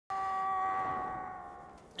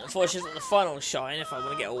Unfortunately, it's not the final shine if I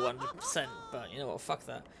want to get all 100%, but you know what, fuck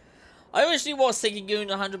that. I originally was thinking going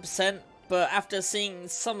 100%, but after seeing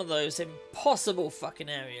some of those impossible fucking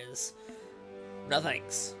areas, no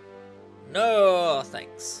thanks. No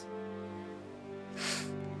thanks.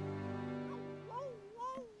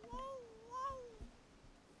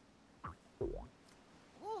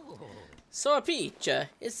 So, Peach,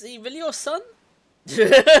 is he really your son?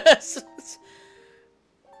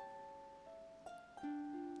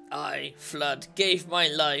 I, Flood, gave my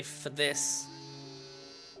life for this.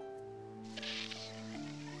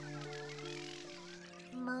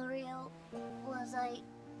 Mario, was I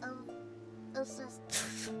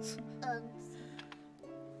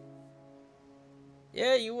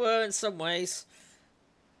Yeah, you were in some ways.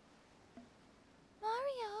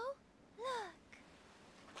 Mario, look.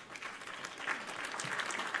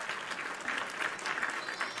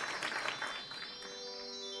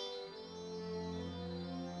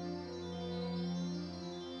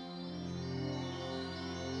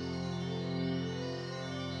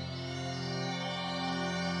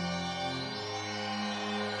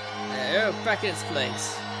 There, back in its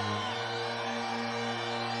place.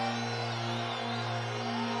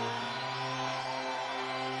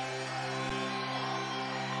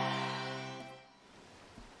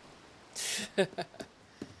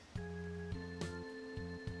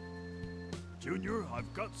 Junior,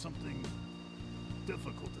 I've got something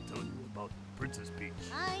difficult to tell you about Princess Peach.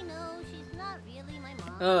 I know, she's not really my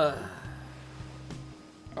mom.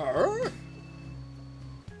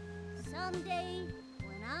 Someday,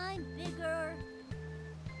 when I'm bigger,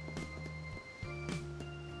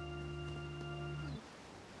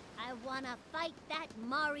 I wanna fight that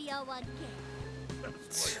Mario again.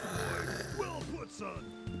 That's right, boy. Well put,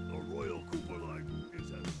 son. The Royal Koopa line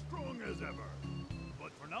is as strong as ever.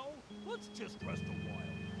 But for now, let's just rest a while.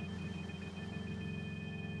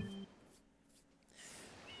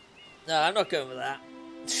 No, I'm not going with that.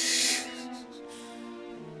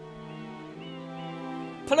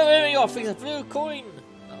 Pull it over off, it's a blue coin!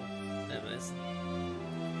 Oh, there it is.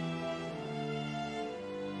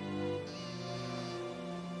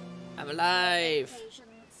 I'm alive! Vacation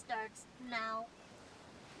starts now.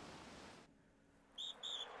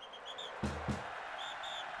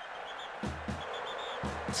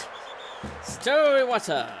 Story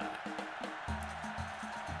water!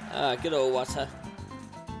 Ah, good old water.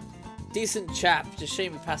 Decent chap, just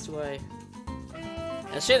shame he passed away.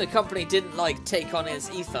 And a shame the company didn't take on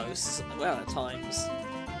his ethos, well, at times.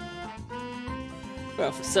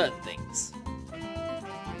 Well, for certain things.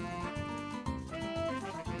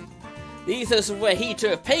 The ethos of where he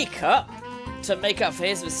took a pay cut to make up for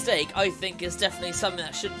his mistake, I think is definitely something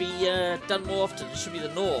that should be done more often. It should be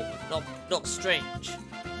the norm, not strange.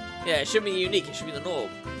 Yeah, it shouldn't be unique, it should be the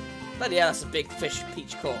norm. Bloody hell, that's a big fish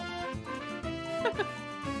Peach caught.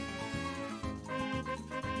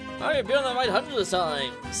 Oh, you've been on the ride hundreds of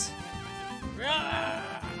times.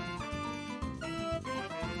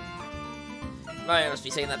 Mario must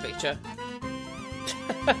be taking that picture.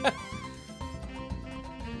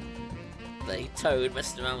 Bloody Toad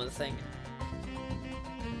messing around with the thing.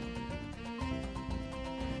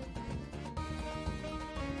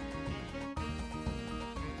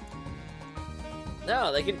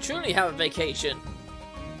 Now they can truly have a vacation.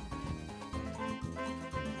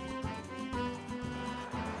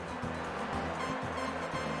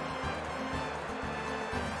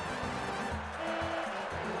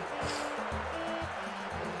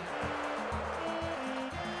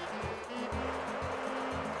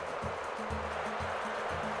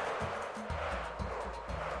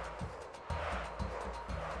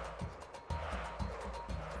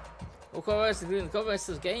 All copyrights, including the copyrights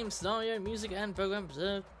of the game, scenario, music, and program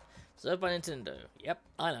preserved by Nintendo. Yep,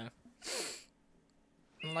 I know.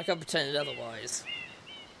 Like I pretended otherwise.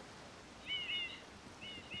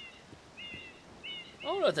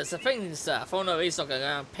 Oh look, there's the painting stuff. Oh no, he's not going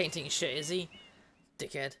around painting shit, is he?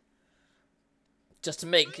 Dickhead. Just to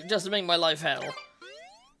make my life hell.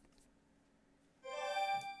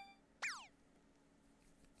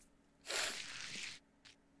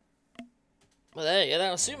 Well, there you go,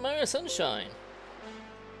 that was Super Mario Sunshine.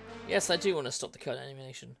 Yes, I do want to stop the code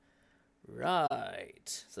animation.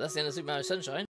 Right. So that's the end of Super Mario Sunshine.